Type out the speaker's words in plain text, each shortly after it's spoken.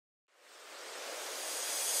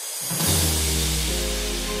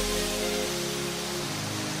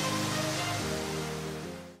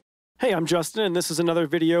Hey, I'm Justin, and this is another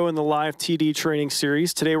video in the LiveTD training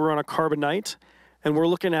series. Today we're on a Carbonite, and we're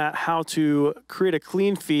looking at how to create a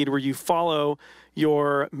clean feed where you follow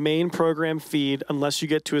your main program feed unless you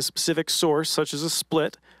get to a specific source, such as a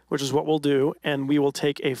split, which is what we'll do, and we will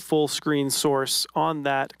take a full screen source on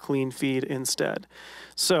that clean feed instead.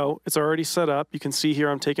 So it's already set up. You can see here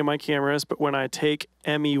I'm taking my cameras, but when I take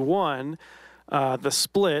ME1, the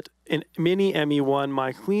split, in mini ME1,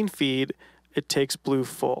 my clean feed, it takes blue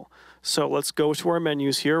full. So let's go to our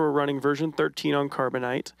menus here. We're running version 13 on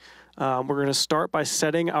Carbonite. We're going to start by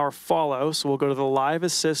setting our follow. So we'll go to the Live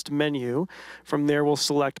Assist menu. From there, we'll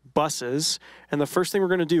select buses. And the first thing we're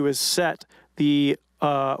going to do is set the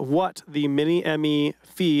what the mini ME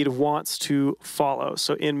feed wants to follow.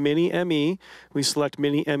 So in mini ME, we select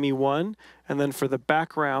mini ME1. And then for the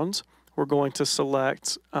background, we're going to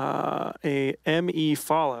select a ME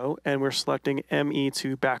follow, and we're selecting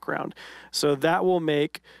ME2 background. So that will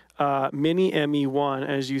make mini ME1,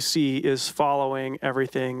 as you see, is following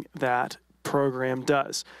everything that program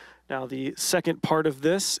does. Now, the second part of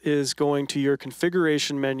this is going to your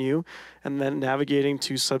configuration menu and then navigating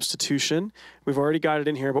to substitution. We've already got it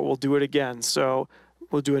in here, but we'll do it again. So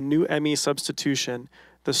we'll do a new ME substitution.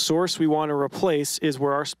 The source we want to replace is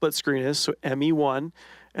where our split screen is, so ME1.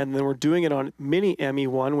 And then we're doing it on mini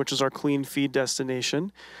ME1, which is our clean feed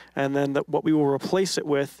destination. And then what we will replace it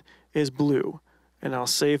with is blue. And I'll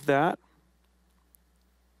save that.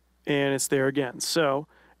 And it's there again. So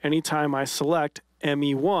anytime I select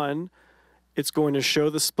ME1, it's going to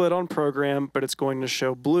show the split on program, but it's going to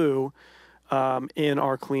show blue in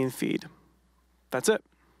our clean feed. That's it.